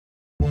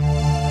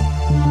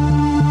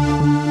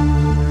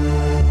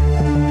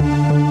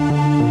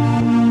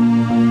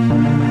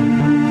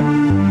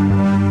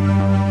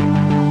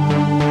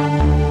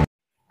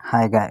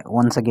Hi guys,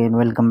 once again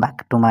welcome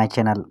back to my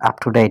channel. Up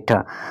to date,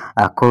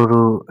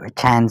 Kuru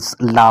Chan's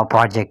Law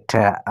Project,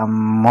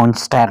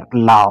 Monster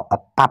Law, a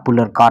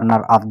popular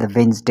corner of the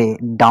Wednesday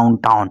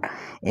downtown.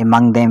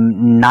 Among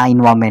them,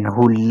 9 women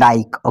who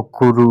like a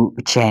Kuru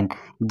Chan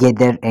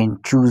gather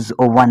and choose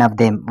one of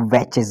them,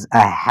 which is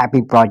a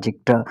happy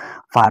project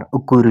for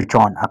Kuru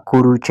Chan.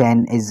 Kuru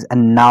Chan is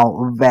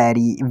now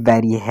very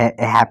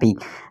happy.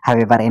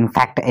 However, in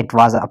fact, it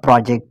was a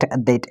project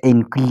that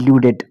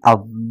included a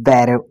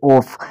very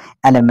off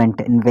element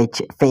in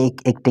which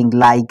fake acting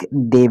like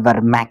they were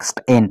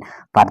maxed in.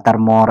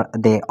 Furthermore,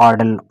 they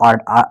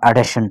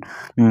audition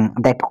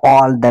that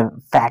all the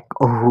fact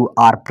who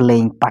are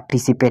playing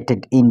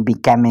participated in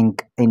becoming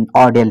in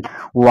ordeal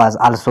was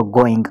also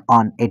going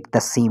on at the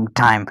same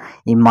time.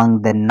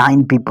 Among the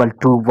 9 people,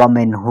 2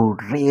 women who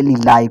really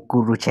like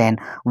Kuru-chan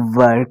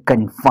were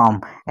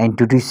confirmed,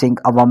 introducing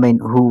a woman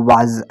who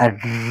was a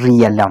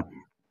real.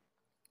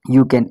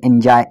 You can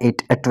enjoy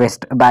it a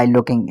twist by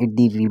looking at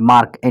the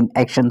remark and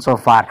action so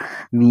far.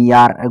 We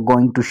are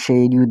going to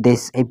share you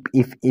this.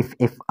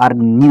 If are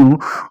new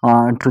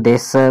to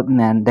this,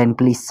 then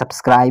please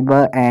subscribe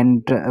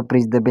and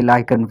press the bell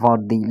icon for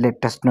the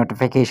latest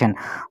notification.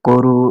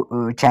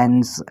 Koru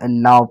Chan's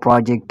Law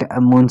Project,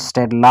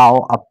 Moonster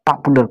Law, a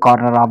popular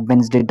corner of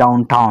Wednesday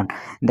downtown.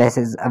 This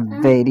is a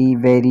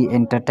very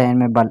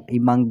entertainable.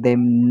 Among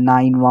them,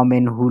 9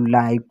 women who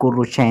like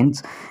Koru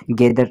Chan's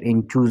gather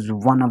and choose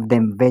one of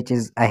them, which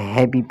is a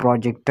happy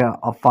project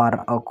for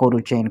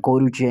Koru-chan.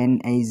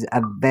 Koru-chan is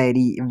a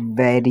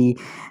very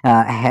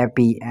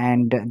happy,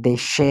 and they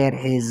share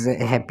his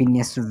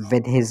happiness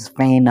with his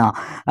fan.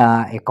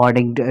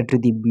 According to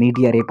the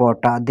media report,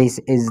 this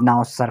is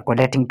now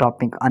circulating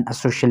topic on a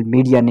social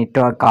media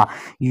network.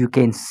 You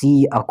can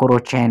see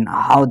Koru-chan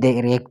how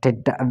they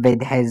reacted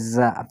with his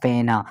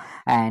fan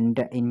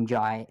and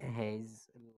enjoy his